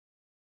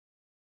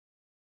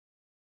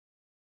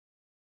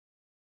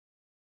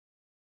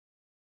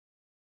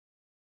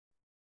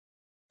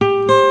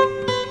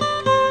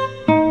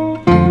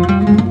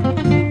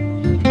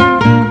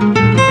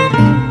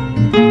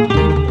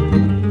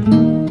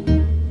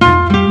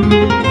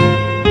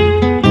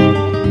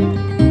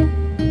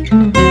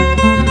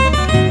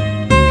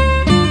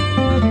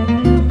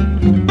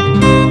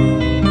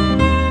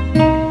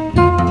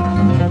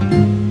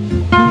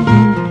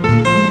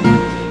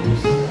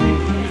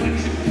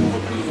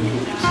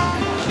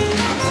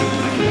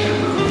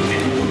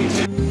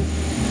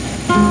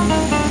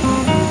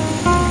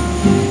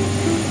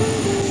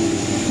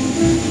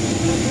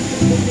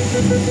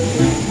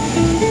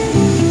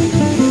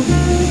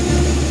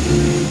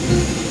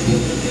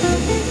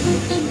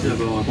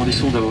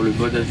condition d'avoir le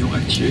mode avion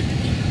activé.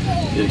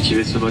 Et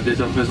activer ce mode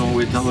dès à présent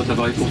ou éteindre votre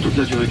appareil pour toute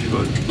la durée du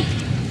vol.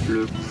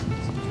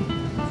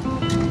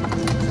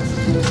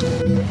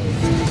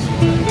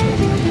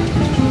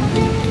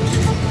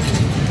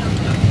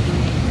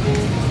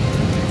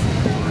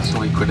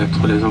 Et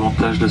connaître les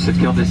avantages de cette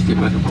carte, n'hésitez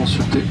pas à nous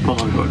consulter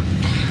pendant le vol.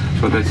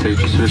 Je m'appelle Saïd,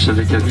 je suis le chef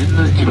de cabine.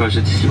 L'équipage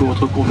est ici pour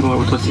votre confort et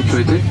votre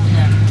sécurité.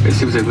 Et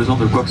si vous avez besoin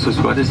de quoi que ce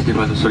soit, n'hésitez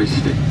pas à nous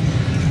solliciter.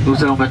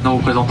 Nous allons maintenant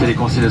vous présenter les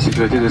consignes de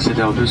sécurité de cet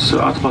Airbus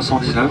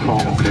A319 en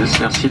anglaise.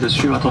 Merci de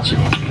suivre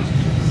attentivement.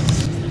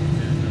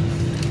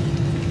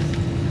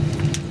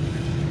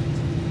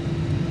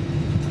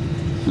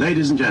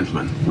 Ladies and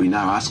gentlemen, we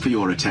now ask for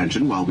your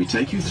attention while we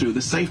take you through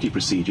the safety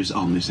procedures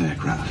on this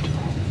aircraft.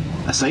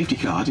 A safety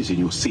card is in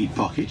your seat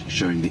pocket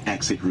showing the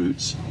exit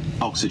routes,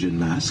 oxygen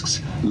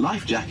masks,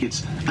 life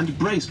jackets and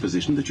brace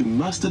position that you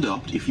must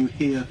adopt if you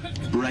hear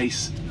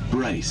brace,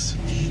 brace.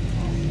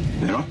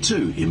 There are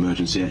 2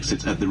 emergency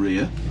exits at the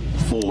rear,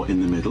 4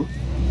 in the middle,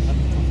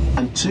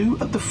 and 2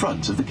 at the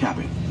front of the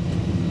cabin.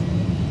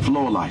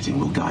 Floor lighting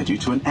will guide you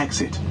to an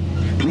exit.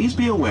 Please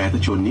be aware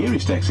that your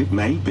nearest exit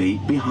may be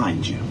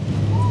behind you.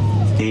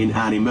 In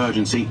an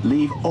emergency,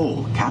 leave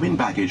all cabin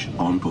baggage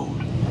on board.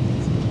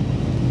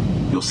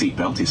 Your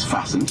seatbelt is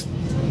fastened,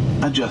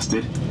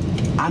 adjusted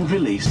and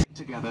released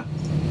together,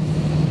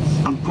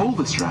 and pull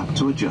the strap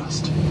to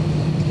adjust.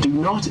 Do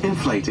not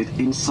inflate it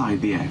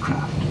inside the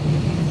aircraft.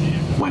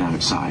 When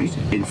outside,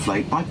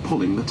 inflate by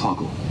pulling the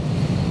toggle.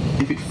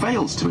 If it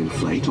fails to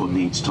inflate or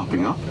needs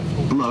topping up,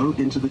 blow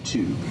into the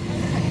tube.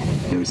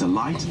 There is a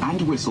light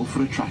and whistle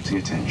for attracting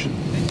attention.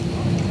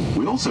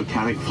 We also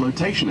carry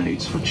flotation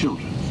aids for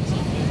children.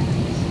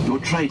 Your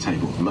tray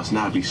table must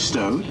now be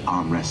stowed,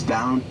 armrest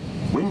down,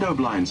 window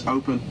blinds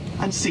open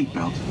and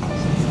seatbelt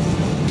fastened.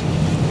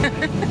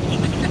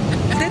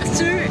 That's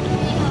true.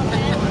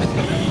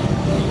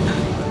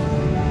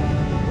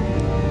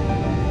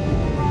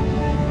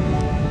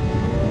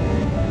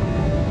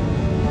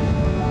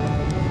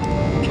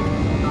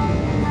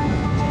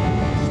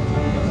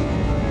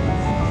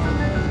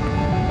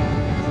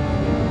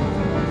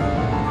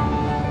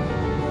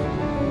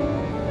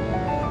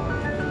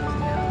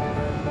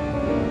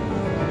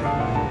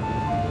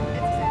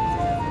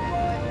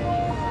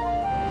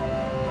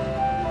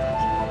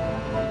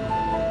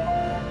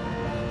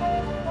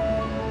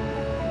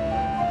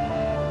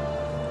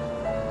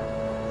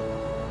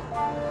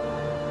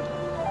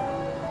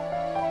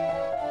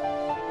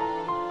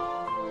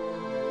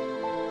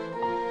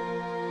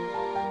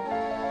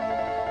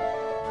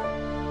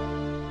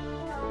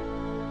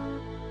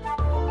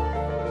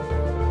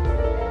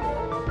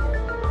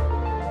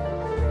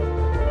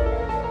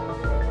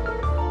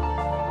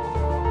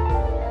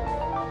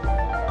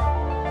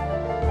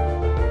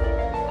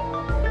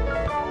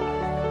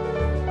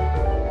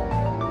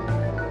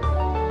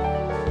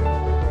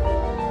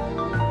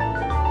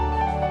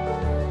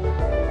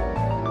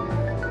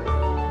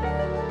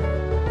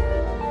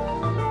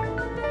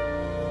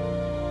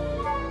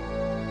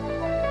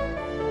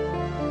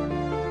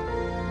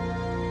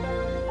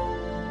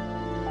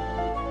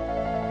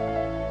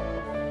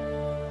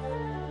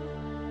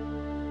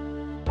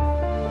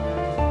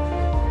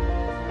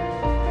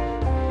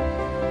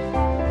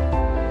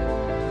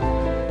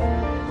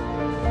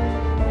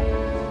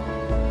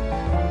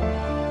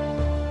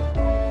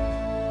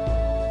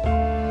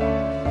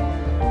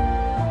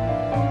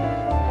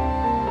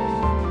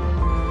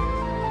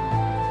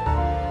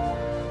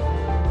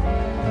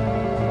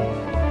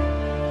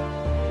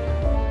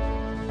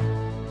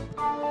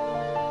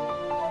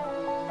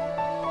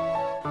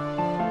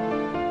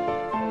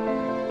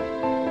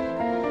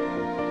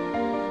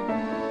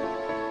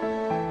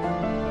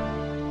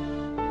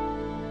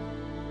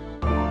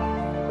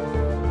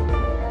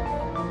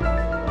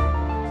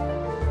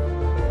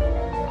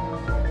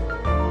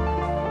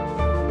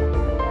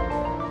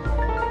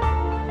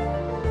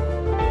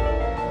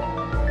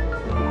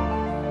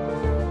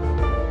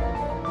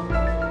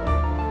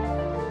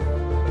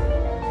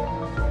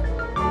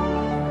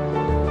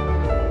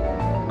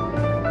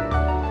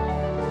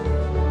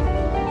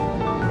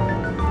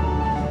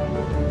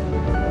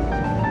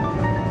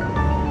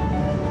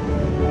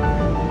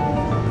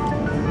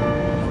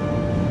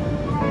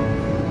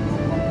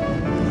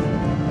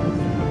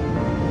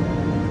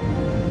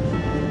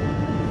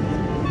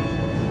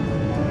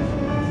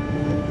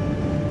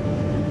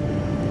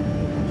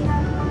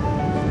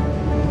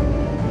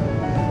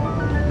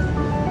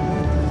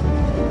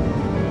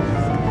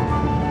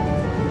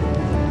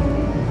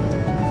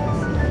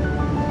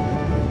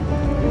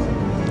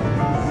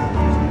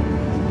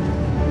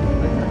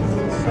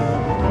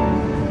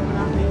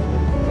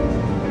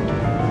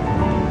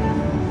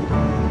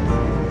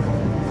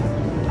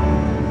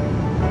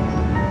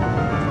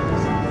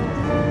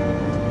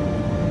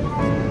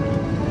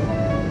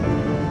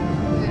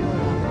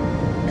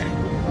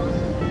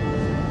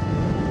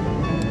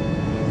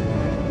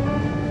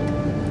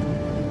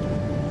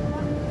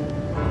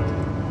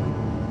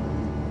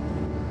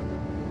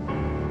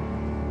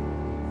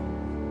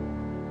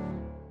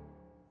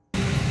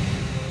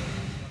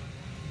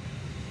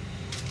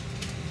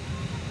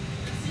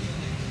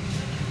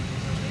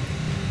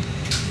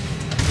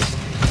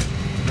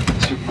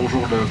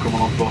 bonjour le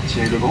commandant de bord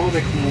Thierry Legrand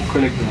avec mon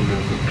collègue,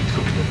 le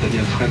copilote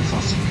Daniel Frenz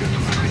ainsi que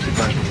tout notre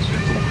équipage. Nous vous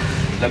souhaitons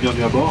la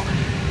bienvenue à bord.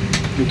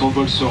 Le temps de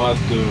vol sera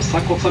de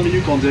 55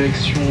 minutes en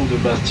direction de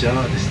Bastia.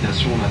 À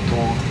destination, on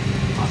attend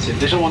un ciel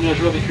légèrement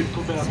nuageux avec une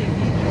température.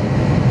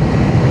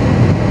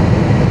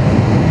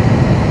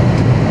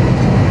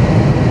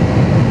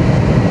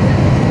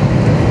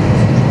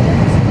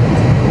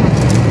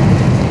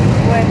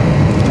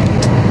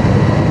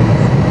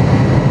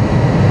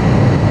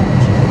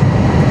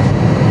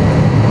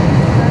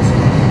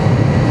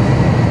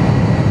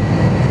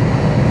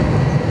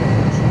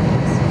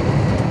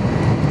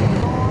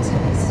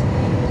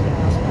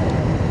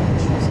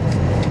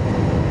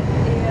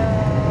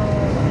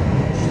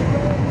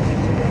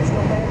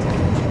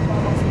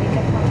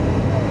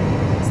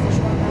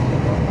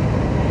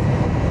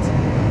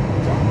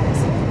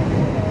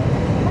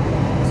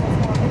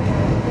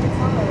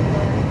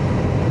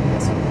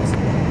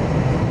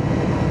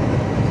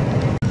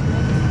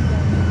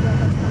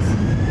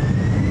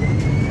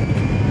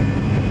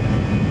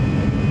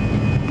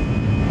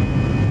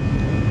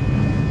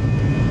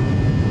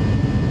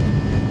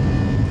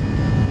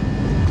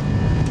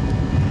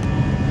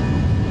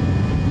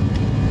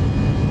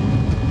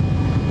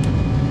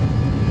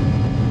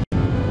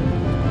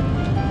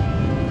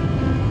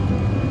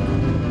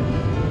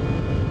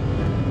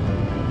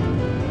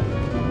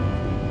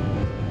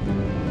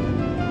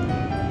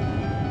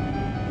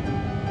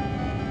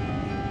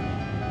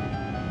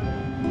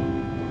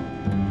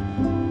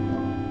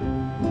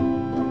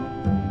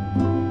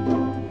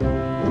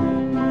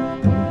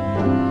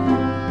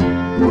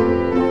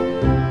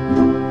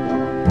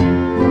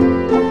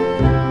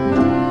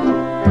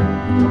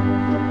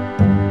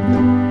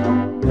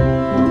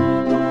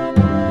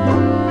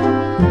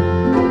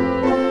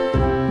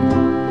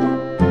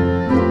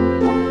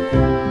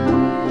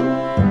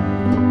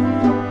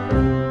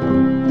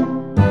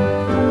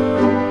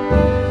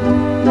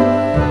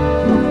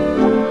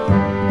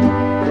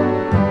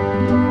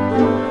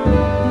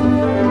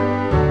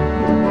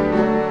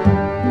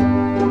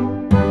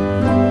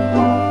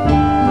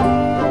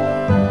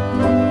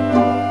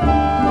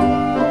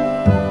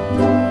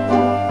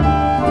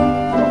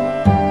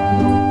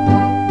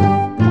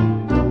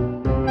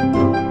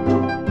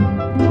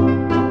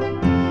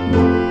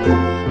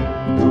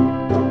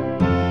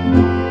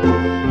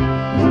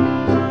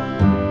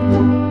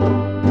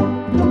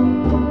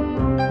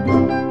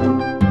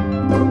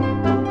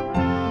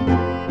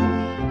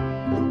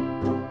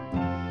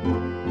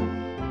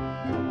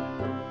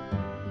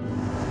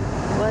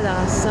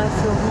 Voilà,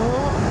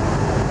 Saint-Florent.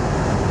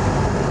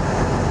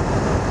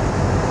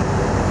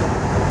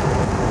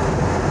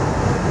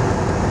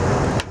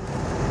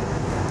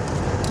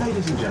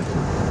 Ladies and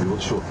gentlemen, we will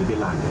shortly be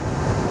landing.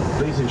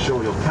 Please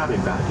ensure your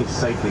cabin bag is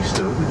safely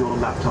stowed with your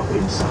laptop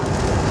inside.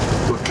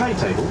 Your tray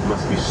table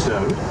must be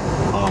stowed,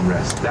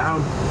 armrest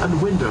down,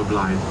 and window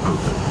blind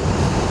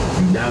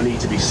open. You now need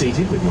to be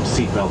seated with your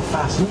seatbelt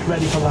fastened,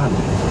 ready for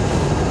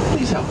landing.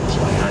 Please help us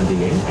by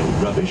handing in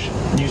any rubbish,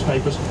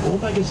 newspapers, or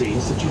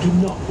magazines that you do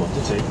not want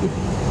to take with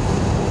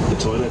you.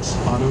 The toilets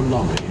are no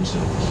longer in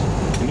service.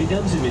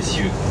 Mesdames et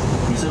messieurs,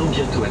 nous allons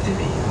bientôt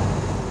atterrir.